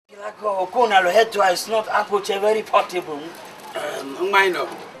Kona lo head to is not Abuja very portable. Mine.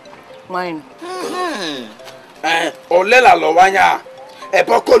 Mine. Olela Lowanya.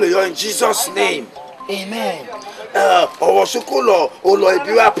 Epokolo in Jesus' name. Amen. Owosukulo Olo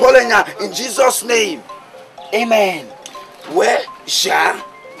Ibiwa Polenya in Jesus' name. Amen. Where Sha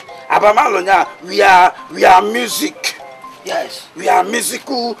Abamalonya, we are music. Yes. We are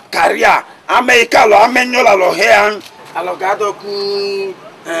musical career. America lo amenyola lo hean. Alogado ku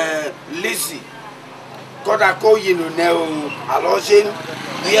Lizzie. Koda ko yinu neo alojin.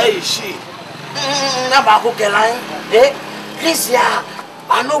 Where is she? Nabaku Kelan. Lizzie,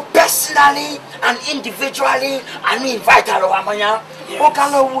 I know personally and individually. I know invite her Amanya.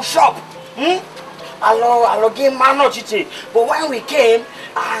 Okalo will shop. Allo game man chichi. But when we came,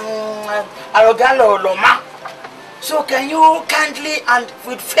 Alogalo Loma. So can you kindly and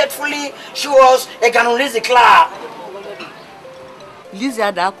faithfully show us a canon Lizzie Clara? Lizzie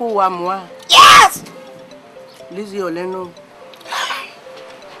Adako Wamwa. Yes! Lizzie Oleno.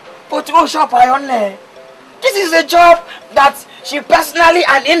 But go shop I. This is a job that she personally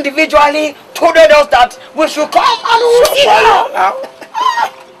and individually told us that we should come and see her.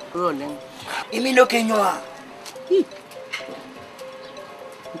 Rolling. You mean okay, you are?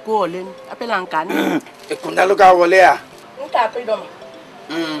 Go Olin. Apelankan. Kundaluka Wolea. Idoma.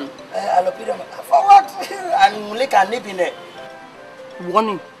 Idoma. For what? And like Anebi ne.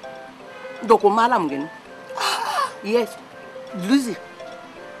 Warning. Doko malam gen. Yes. Lizzie.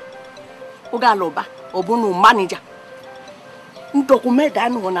 Ogaloba. Obunu manager. Doko me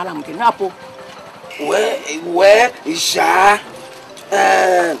dan wonalam gen. Apo. Where is Sha?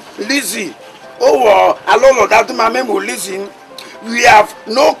 Lizzie. Oh, alolo that mama Lizzie. We have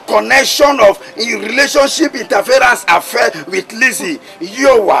no connection of relationship interference affair with Lizzie.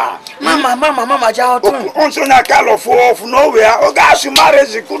 Yowa. Mama, Jao. Onsonya kalo of nowhere. Oga she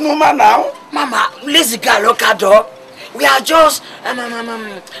marriage kunuma now. Mama, Lizzie Galokado. We are just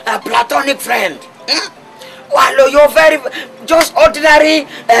a platonic friend. Well, you're very just ordinary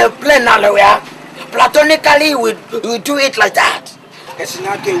plain nowhere. Platonically, we do it like that.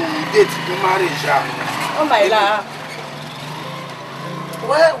 Esinake we date to marriage. Oh my la.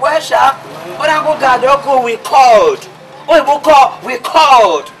 Where Sha? Onago we called. We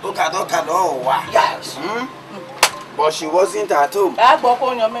called. Yes. But she wasn't at home.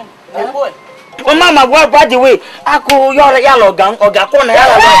 Oh mama, what by the way? Aku yalo gang or gakona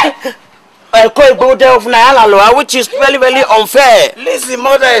yalo. Which is very, very unfair. Lizzie's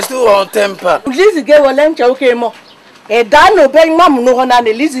mother is too on temper. Lizzie gave a lunch okay more. A dano paying mum no one and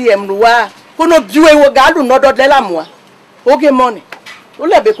Lizzie and Lua. Who no do a gadu not de la moi. Okay, money.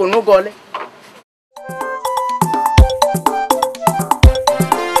 Ula beko no gole.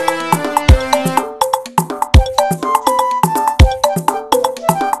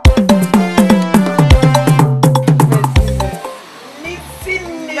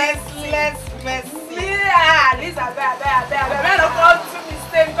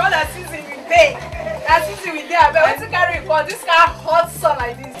 This kind of hot sun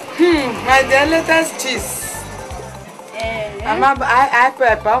like this. My dear, latest cheese. I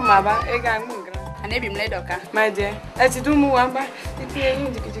prepare mama. Anebi Edoka. My dear, as you do Muamba,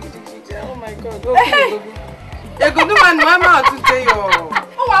 oh my God. You could do one mama to tell you.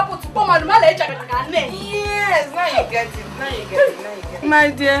 Oh, I put to come on my leg. Yes, now you get it. My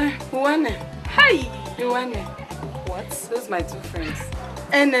dear, who won it? Hi. You won it. What? Those my two friends.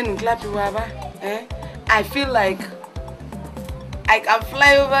 And then clap you over. I feel like I can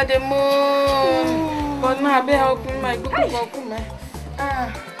fly over the moon. But now I better open my book.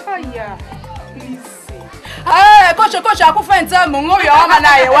 Yeah. Please see. Coach, I couldn't tell Mungo, your man.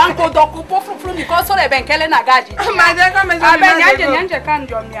 I want to go from because so they been killing a gaji. My dear, come and Yanja can't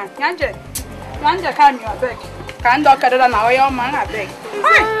do me. Yanja can't you a beg. Can't dock it on our young man, I beg.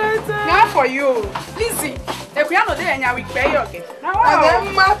 Now for you. Lizzie, if we are not there, and we pay your gift. Now,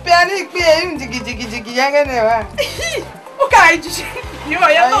 my penny being jiggy, okay, you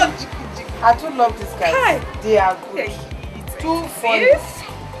are not. I do love these guys. They are good. Too funny.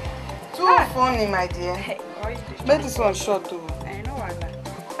 Too funny, my dear. Make this one short too. I know what.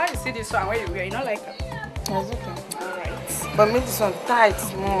 How you see this one where you wear? You know like it. That's okay. Alright. But make this one tight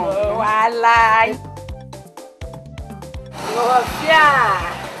more. Oh, I like. Oh, yeah.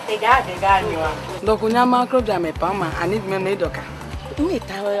 They got you. Dokunya macro jam pama. I need me Edoka. Me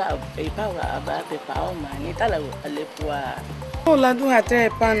tawa a power about the power man. It a lepua. Oh, la do have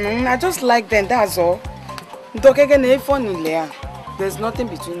pan. I just like them. That's all. Dokege funny there. There's nothing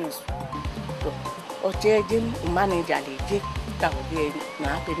between us. Oche Jim manager le that would be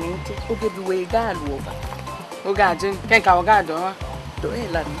na penite. Oge duwe ga over. Oga Jim, can ka oga do.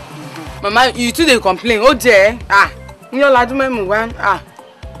 Mama, you too they complain. Oh dear. Ah. You lad me one. Ah.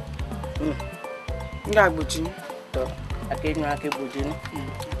 Nga gboji. Akenyu akeboji.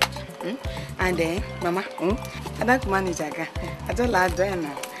 And then, Mama, I don't manage again. I don't like doing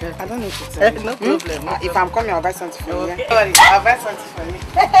now. I don't know what to tell you. No problem. If I'm coming, I'll buy something for you. Okay. Sorry, I'll buy something for you.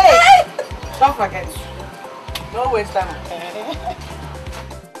 Hey! Don't forget. No waste time.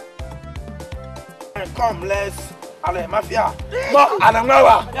 Come, let's. Ale mafia. No,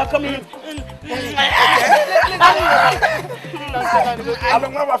 Anamawa. You're coming.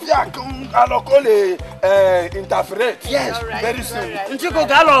 Mafia, come. I'll call interpret. Yes, very soon. You go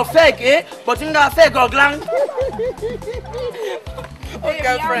galo fake, eh? But you not fake or glang.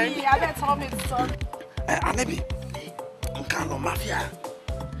 Okay, friend. I better tell me son. Anebi, Nkalo mafia.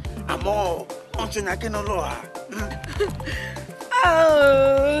 Amo, onto na kenolo.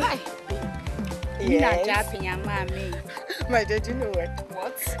 Oh. Yes. My dad, you know what?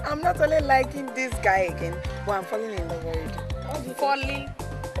 What? I'm not only liking this guy again, but I'm falling in love already. Falling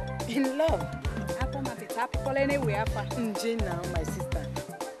In love? Anywhere. Jane now, my sister.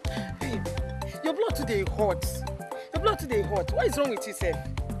 Babe, your blood today hot. Your blood today hot. What is wrong with yourself?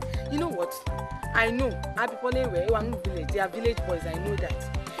 You know what? I know. Our people anywhere, one village. They are village boys. I know that.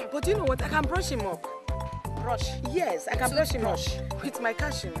 But you know what? I can brush him up. Brush. Yes, I can brush him up with my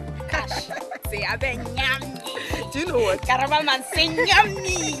cash. You know. Cash. Say, I bet yummy. Do you know what? Caravan man say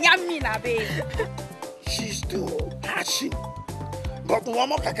yummy na babe. She's too hashing. But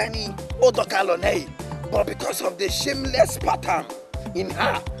Wamo Kakani, Edoka Lonei. But because of the shameless pattern in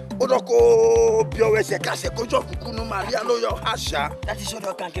her, Odoko Biowese Kasekojo Kukunu Maria Loyo Hasha. That is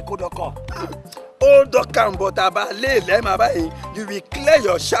Edoka and Kodoko. Edoka but Abale, you will clear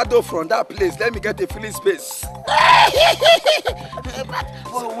your shadow from that place. Let me get a filling space.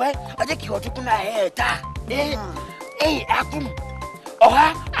 Well, I think you are taking my head. Hey, Akum.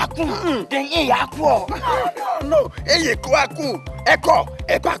 Oha, Akum. Then, hey, Aku. No. Hey, Kwaku. Eko,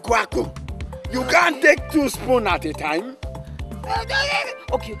 Ebakwaku. You can't take 2 spoons at a time.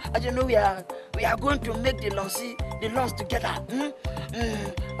 Okay, I don't know we are going to make the lunch together.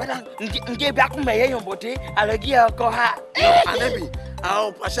 Anebi,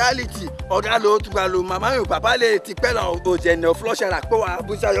 our partiality, Ogalo to Galo, Mama, Papa, Tipella, Ojen, Flush and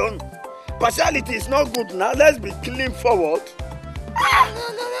Abuja. Partiality is not good now. Let's be clean forward.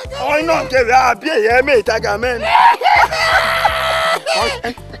 Oh, no, I may tag a man.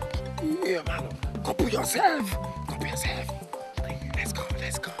 Yeah, man. Copy yourself. Let's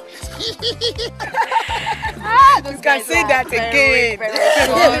go. You can say that again.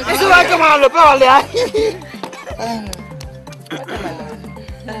 So I come on,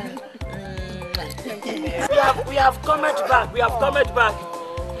 we have come back.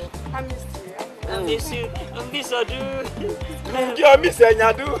 I missed you. I miss you. I miss you.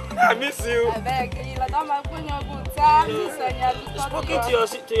 I miss you. I beg you, don't mind when you're good. Spoken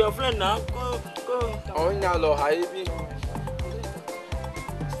to your friend now. Go. Oh, no, Haibi.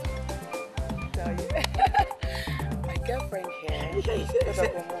 My girlfriend here.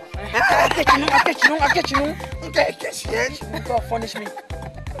 I'll get you. God punish me.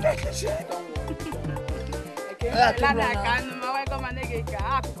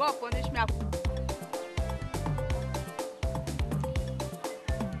 God punish me.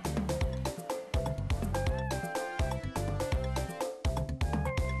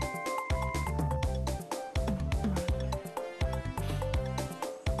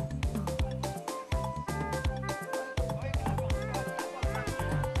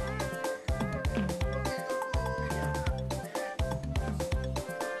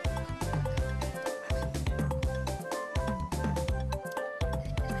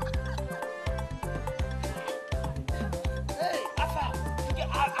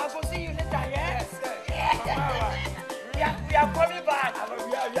 We are coming back.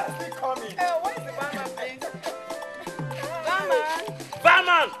 We are still coming. What is the barman thing?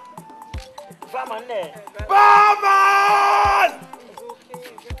 Barman there. Barman!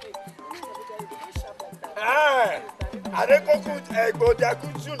 I don't go to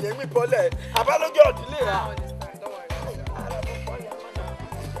soon. Let me pull it. Have a look at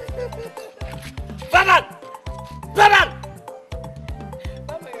Barman!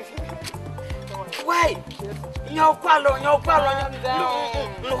 Why? No problem. No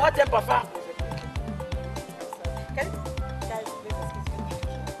hot temper.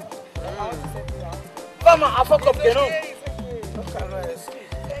 Barman, I fuck up the room.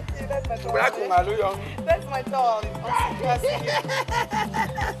 That's my dog.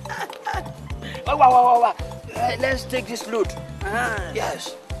 Wow. Let's take this load.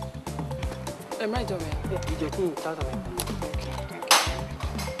 Yes. Am I doing?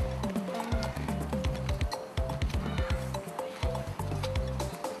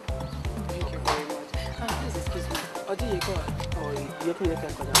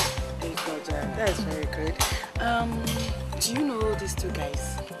 That's very good. Do you know these two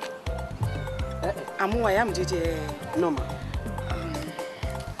guys? I am JJ. No, ma.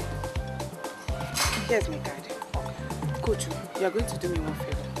 Here's my card. Coach, you are going to do me one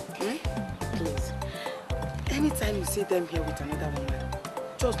favor. Please. Anytime you see them here with another woman,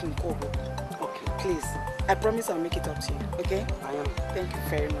 just don't call. Okay. Please. I promise I'll make it up to you. Okay? I am. Thank you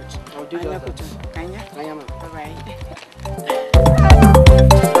very much. I'll do that. I am. Bye-bye.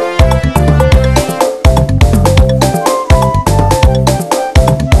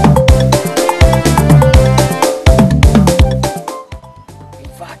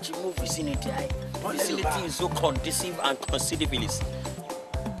 Facility is so conducive and considerable.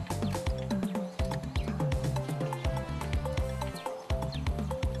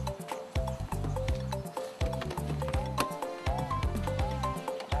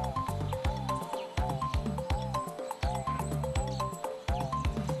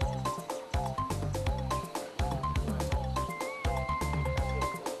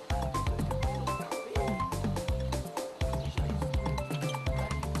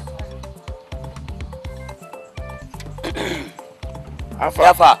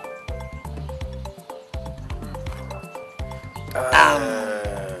 Afa.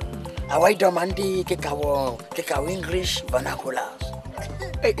 Awai domandi kekawo English vernaculars.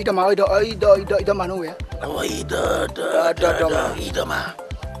 Idoma no ya. Idoma.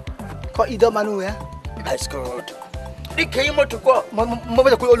 Ko Idoma no ya. That's good. Dikemo to go. Mo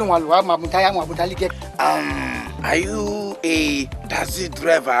be ko olunwa lo ma mutaya mo abutali get. Are you a taxi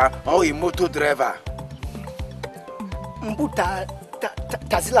driver or a motor driver? Mbuta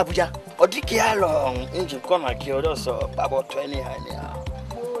taxi Abuja. Odiki along engine corner kiodo so about 20 hania.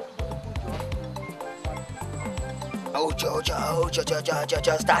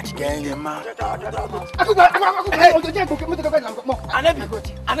 Just start again, man.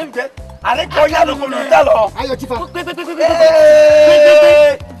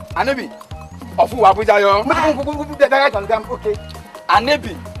 Anebi, of who Abuja yo? Okay.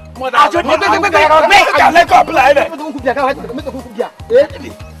 Anebi. You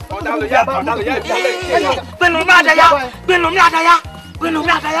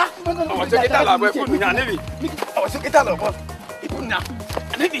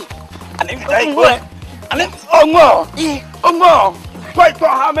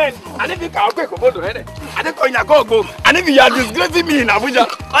are disgracing me in Abuja.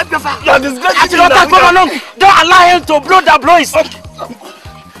 You are disgracing me in Abuja. Don't allow him to blow the blows.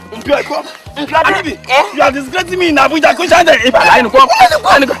 Anebi, you are disgracing me in Abuja.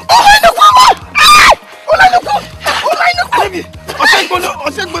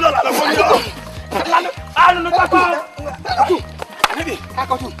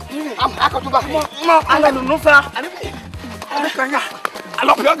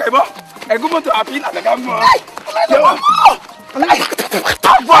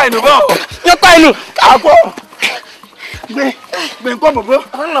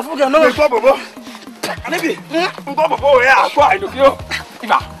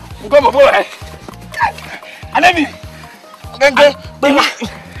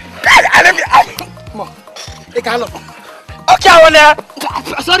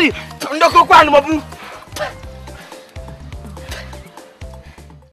 Sorry, ndoko kwa numabu.